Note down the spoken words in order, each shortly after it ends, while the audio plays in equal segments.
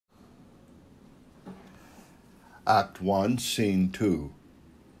Act 1, Scene 2.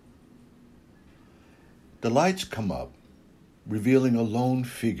 The lights come up, revealing a lone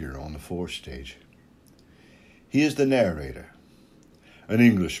figure on the forestage. He is the narrator, an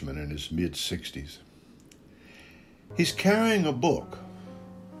Englishman in his mid-60s. He's carrying a book,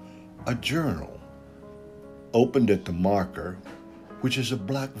 a journal, opened at the marker, which is a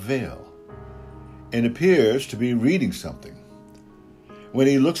black veil, and appears to be reading something. When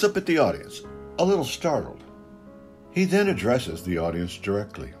he looks up at the audience, a little startled, he then addresses the audience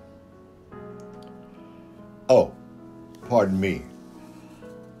directly. "Oh, pardon me.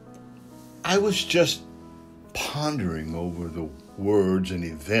 I was just pondering over the words and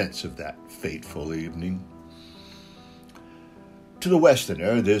events of that fateful evening. To the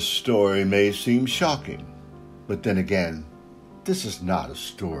Westerner, this story may seem shocking, but then again, this is not a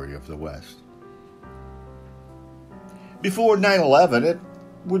story of the West. Before 9/11, it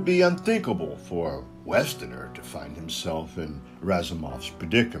would be unthinkable for a Westerner to find himself in Razumov's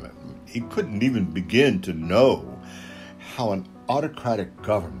predicament. He couldn't even begin to know how an autocratic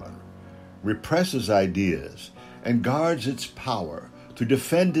government represses ideas and guards its power to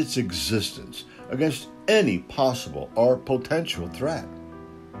defend its existence against any possible or potential threat.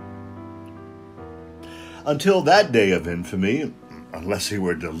 Until that day of infamy, unless he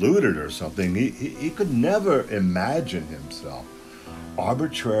were deluded or something, he could never imagine himself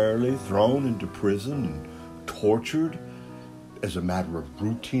arbitrarily thrown into prison and tortured as a matter of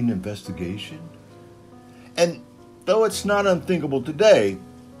routine investigation. And though it's not unthinkable today,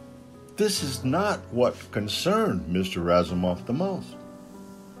 this is not what concerned Mr. Razumov the most.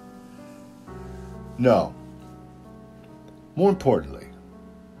 No. More importantly,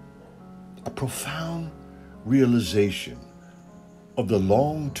 a profound realization of the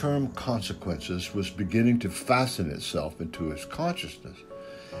long-term consequences was beginning to fasten itself into his consciousness,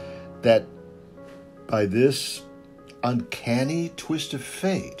 that by this uncanny twist of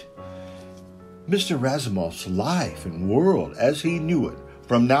fate, Mr. Razumov's life and world as he knew it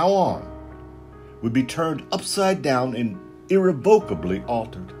from now on would be turned upside down and irrevocably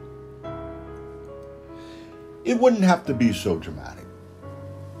altered. It wouldn't have to be so dramatic.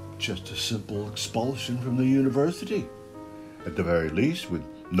 Just a simple expulsion from the university, at the very least, with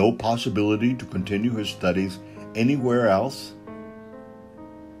no possibility to continue his studies anywhere else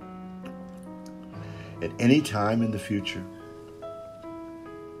at any time in the future.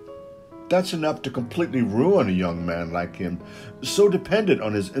 That's enough to completely ruin a young man like him, so dependent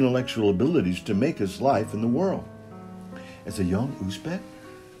on his intellectual abilities to make his life in the world. As a young Uzbek,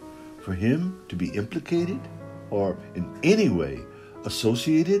 for him to be implicated or in any way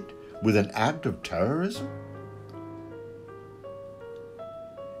associated with an act of terrorism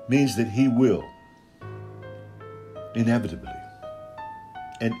means that he will inevitably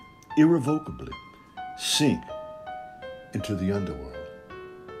and irrevocably sink into the underworld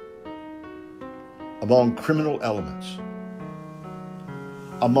among criminal elements,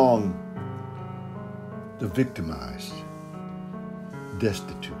 among the victimized,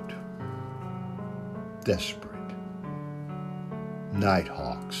 destitute, desperate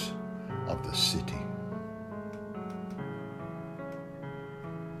nighthawks of the city.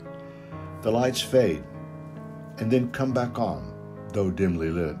 The lights fade and then come back on, though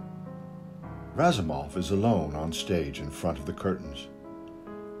dimly lit. Razumov is alone on stage in front of the curtains.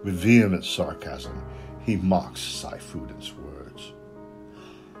 With vehement sarcasm, he mocks Saifuddin's words.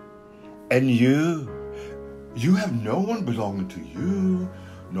 "And you have no one belonging to you,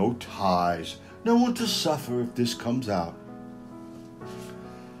 no ties, no one to suffer if this comes out.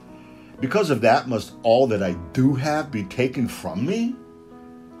 Because of that, must all that I do have be taken from me?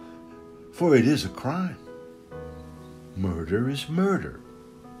 For it is a crime. Murder is murder.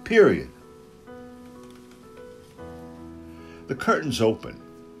 Period." The curtains open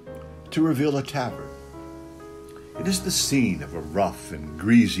to reveal a tavern. It is the scene of a rough and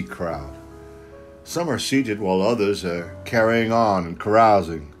greasy crowd. Some are seated while others are carrying on and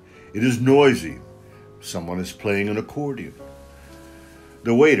carousing. It is noisy. Someone is playing an accordion.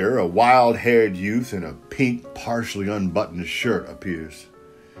 The waiter, a wild-haired youth in a pink, partially unbuttoned shirt, appears.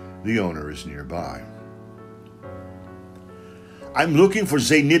 The owner is nearby. "I'm looking for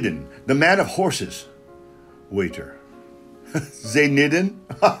Zaynidin, the man of horses." Waiter. "Zaynidin?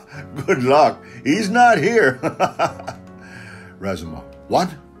 Good luck. He's not here." Razumov.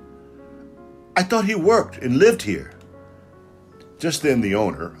 "What? I thought he worked and lived here." Just then the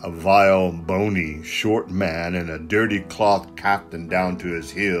owner, a vile, bony, short man in a dirty cloth kaftan down to his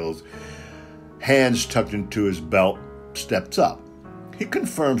heels, hands tucked into his belt, steps up. He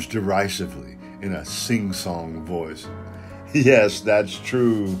confirms derisively in a sing-song voice, "Yes, that's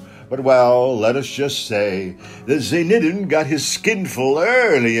true. But, well, let us just say that Zaynidin got his skinful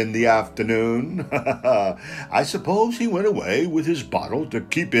early in the afternoon. I suppose he went away with his bottle to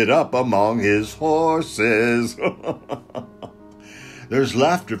keep it up among his horses. There's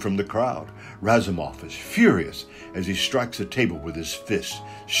laughter from the crowd. Razumov is furious as he strikes the table with his fist,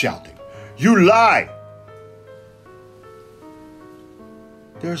 shouting, "You lie!"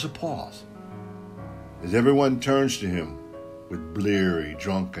 There's a pause as everyone turns to him with bleary,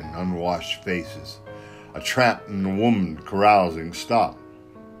 drunken, unwashed faces. A tramp and a woman carousing stop.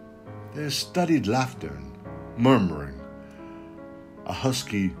 There's studied laughter and murmuring. A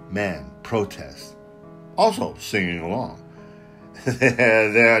husky man protests, also singing along.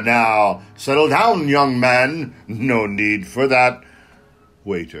 There now, settle down, young man. No need for that.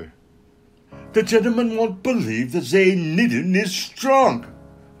 Waiter. The gentleman won't believe that Zaynidin is drunk.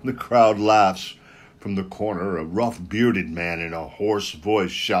 The crowd laughs. From the corner, a rough, bearded man in a hoarse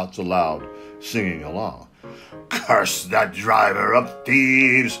voice shouts aloud, singing along. Curse that driver of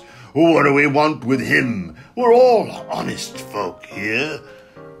thieves! What do we want with him? We're all honest folk here.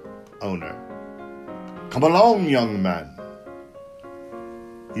 Owner. Come along, young man.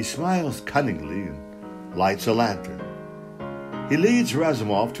 He smiles cunningly and lights a lantern. He leads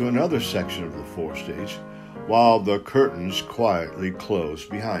Razumov to another section of the forestage, while the curtains quietly close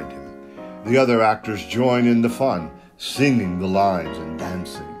behind him. The other actors join in the fun, singing the lines and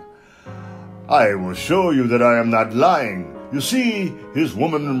dancing. I will show you that I am not lying. You see, his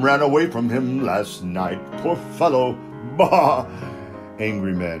woman ran away from him last night. Poor fellow. Bah!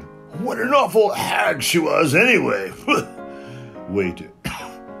 Angry man. What an awful hag she was anyway. Waiter.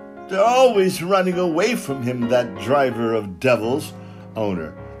 They're always running away from him, that driver of devils.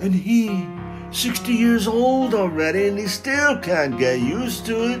 Owner. And he, 60 years old already, and he still can't get used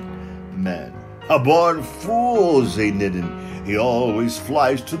to it. Man. A born fool, Zaynidin. He always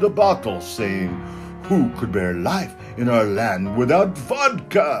flies to the bottle, saying, who could bear life in our land without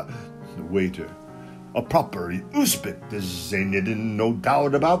vodka? The waiter. A proper Uzbek, this Zaynidin, no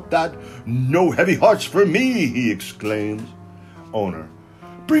doubt about that. No heavy hearts for me, he exclaims. Owner.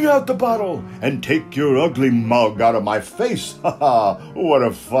 Bring out the bottle and take your ugly mug out of my face. Ha ha! What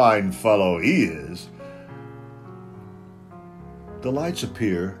a fine fellow he is. The lights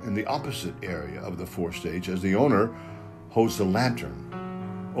appear in the opposite area of the forestage as the owner holds the lantern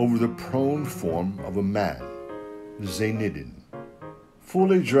over the prone form of a man, Zaynidin,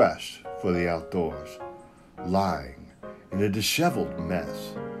 fully dressed for the outdoors, lying in a disheveled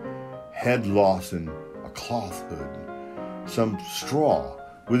mess, head lost in a cloth hood, some straw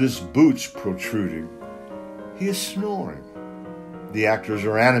with his boots protruding. He is snoring. The actors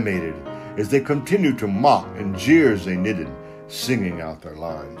are animated as they continue to mock and jeer Zaynidin, singing out their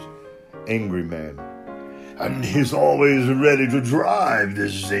lines. Angry man. And he's always ready to drive,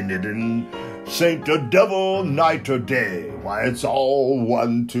 this Zaynidin. Saint or devil, night or day, why it's all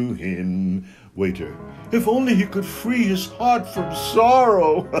one to him. Waiter. If only he could free his heart from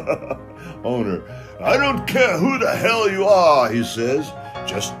sorrow. Owner. I don't care who the hell you are, he says.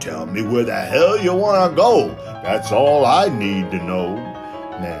 Just tell me where the hell you want to go. That's all I need to know.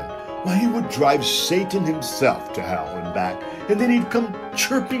 Man. Why, he would drive Satan himself to hell and back, and then he'd come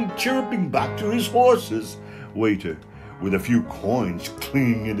chirping back to his horses. Waiter, with a few coins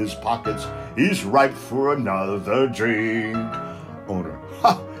clinging in his pockets, he's ripe for another drink. Owner,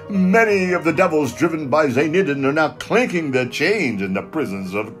 ha! Many of the devils driven by Zaynidin are now clinking their chains in the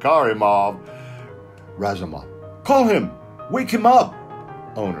prisons of Karimov. Razumov, call him! Wake him up!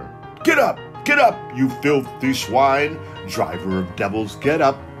 Owner, get up, you filthy swine! Driver of devils, get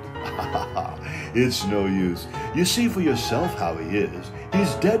up! It's no use. You see for yourself how he is.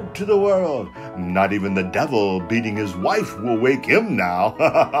 He's dead to the world. Not even the devil beating his wife will wake him now.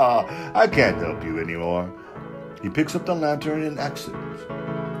 I can't help you anymore. He picks up the lantern and exits.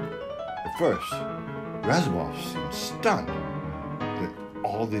 At first, Razumov seems stunned that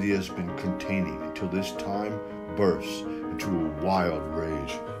all that he has been containing until this time bursts into a wild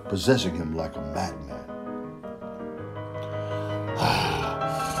rage, possessing him like a madman.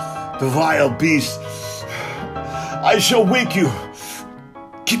 The vile beast! I shall wake you!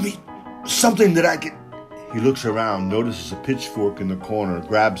 Give me something that I can... He looks around, notices a pitchfork in the corner,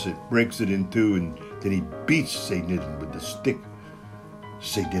 grabs it, breaks it in two, and then he beats Zaynidin with the stick.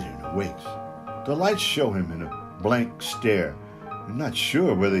 Zaynidin awakes. The lights show him in a blank stare. I'm not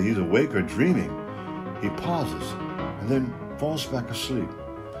sure whether he's awake or dreaming. He pauses, and then falls back asleep.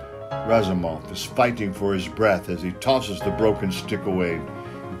 Razumov is fighting for his breath as he tosses the broken stick away.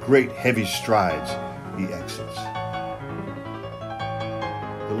 In great heavy strides, he exits.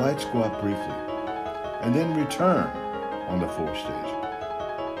 The lights go out briefly, and then return on the forestage.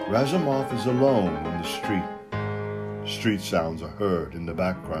 Razumov is alone in the street. Street sounds are heard in the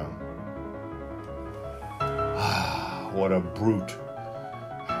background. Ah, what a brute.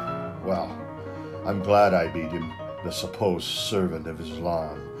 Well, I'm glad I beat him, the supposed servant of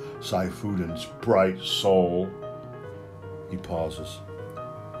Islam, Saifuddin's bright soul. He pauses.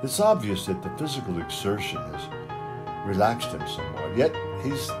 It's obvious that the physical exertion has relaxed him somewhat, yet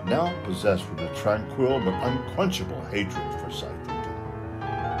he's now possessed with a tranquil but unquenchable hatred for Saifuddin.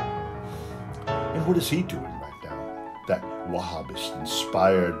 And what is he doing right now, that Wahhabist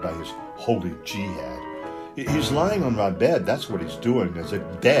inspired by his holy jihad? He's lying on my bed, that's what he's doing, as if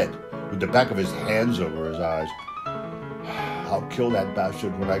dead, with the back of his hands over his eyes. I'll kill that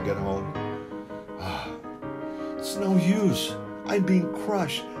bastard when I get home. It's no use. I'm being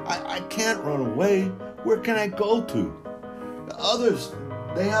crushed. I can't run away. Where can I go to? The others,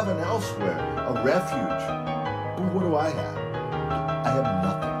 they have an elsewhere, a refuge. But what do I have? I have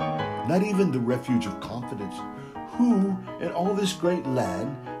nothing. Not even the refuge of confidence. Who in all this great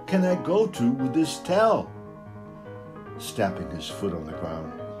land can I go to with this tell? Stamping his foot on the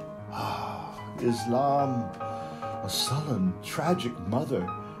ground. Islam, a sullen, tragic mother,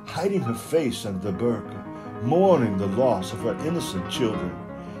 hiding her face under the burqa, mourning the loss of her innocent children.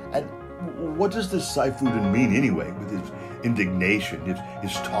 And what does this Saifuddin mean anyway, with his indignation,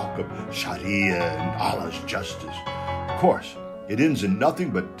 his talk of Sharia and Allah's justice? Of course, it ends in nothing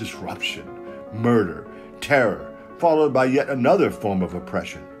but disruption, murder, terror, followed by yet another form of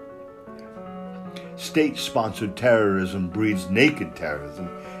oppression. State-sponsored terrorism breeds naked terrorism,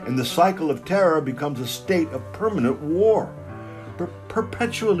 and the cycle of terror becomes a state of permanent war,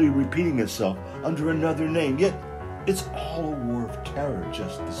 perpetually repeating itself under another name, yet it's all a war of terror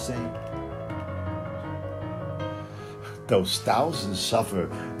just the same. Those thousands suffer,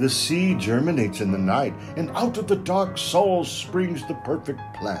 the seed germinates in the night, and out of the dark soul springs the perfect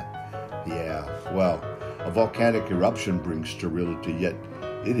plant. Yeah, well, a volcanic eruption brings sterility, yet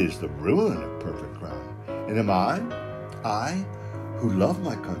it is the ruin of perfect ground. And am I who love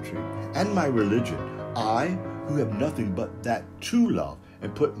my country and my religion, I who have nothing but that to love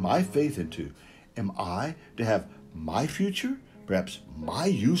and put my faith into, am I to have my future, perhaps my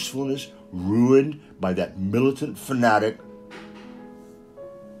usefulness, ruined by that militant fanatic?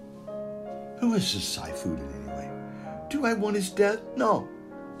 Who is this Saifuddin anyway? Do I want his death? No.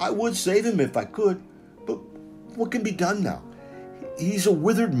 I would save him if I could, but what can be done now? He's a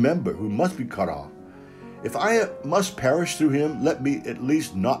withered member who must be cut off. If I must perish through him, let me at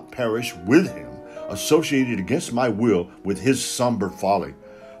least not perish with him, associated against my will with his somber folly.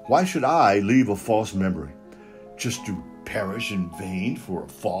 Why should I leave a false memory? Just to perish in vain for a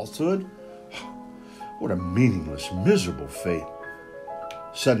falsehood? What a meaningless, miserable fate.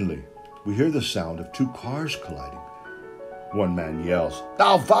 Suddenly, we hear the sound of two cars colliding. One man yells,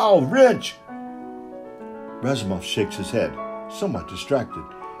 "Thou foul wretch!" Razumov shakes his head, somewhat distracted,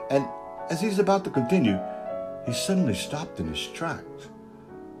 and as he's about to continue, he's suddenly stopped in his tracks.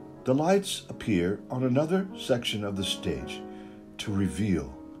 The lights appear on another section of the stage to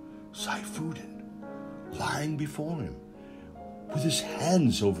reveal Saifuddin lying before him, with his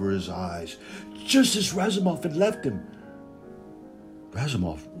hands over his eyes, just as Razumov had left him.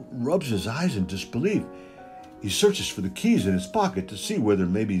 Razumov rubs his eyes in disbelief. He searches for the keys in his pocket to see whether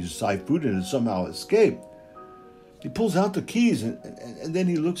maybe Saifuddin had somehow escaped. He pulls out the keys and then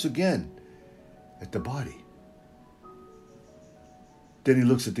he looks again at the body. Then he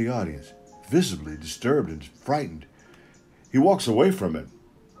looks at the audience, visibly disturbed and frightened. He walks away from it.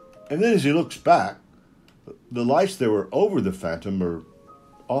 And then as he looks back, the lights that were over the phantom are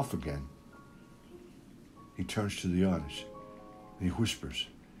off again. He turns to the audience and he whispers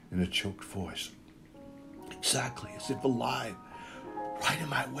in a choked voice, exactly as if alive, right in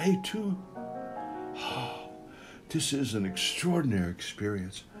my way too. Oh, this is an extraordinary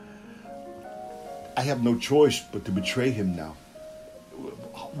experience. I have no choice but to betray him now.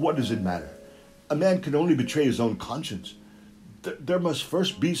 What does it matter? A man can only betray his own conscience. There must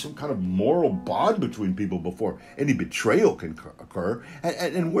first be some kind of moral bond between people before any betrayal can occur.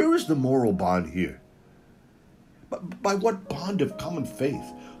 And where is the moral bond here? By what bond of common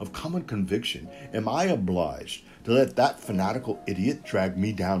faith, of common conviction, am I obliged to let that fanatical idiot drag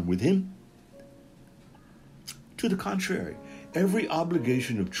me down with him? To the contrary, every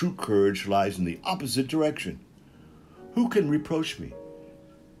obligation of true courage lies in the opposite direction. Who can reproach me?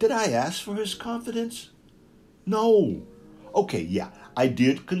 Did I ask for his confidence? No. Okay, yeah, I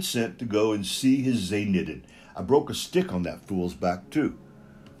did consent to go and see his Zaynidin. I broke a stick on that fool's back, too.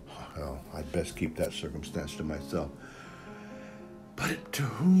 Well, I'd best keep that circumstance to myself. But to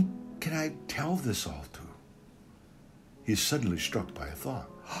whom can I tell this all to? He's suddenly struck by a thought.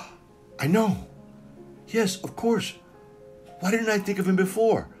 I know. Yes, of course. Why didn't I think of him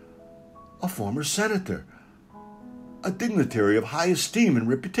before? A former senator. A dignitary of high esteem and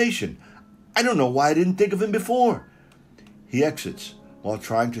reputation. I don't know why I didn't think of him before. He exits while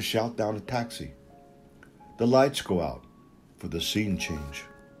trying to shout down a taxi. The lights go out for the scene change.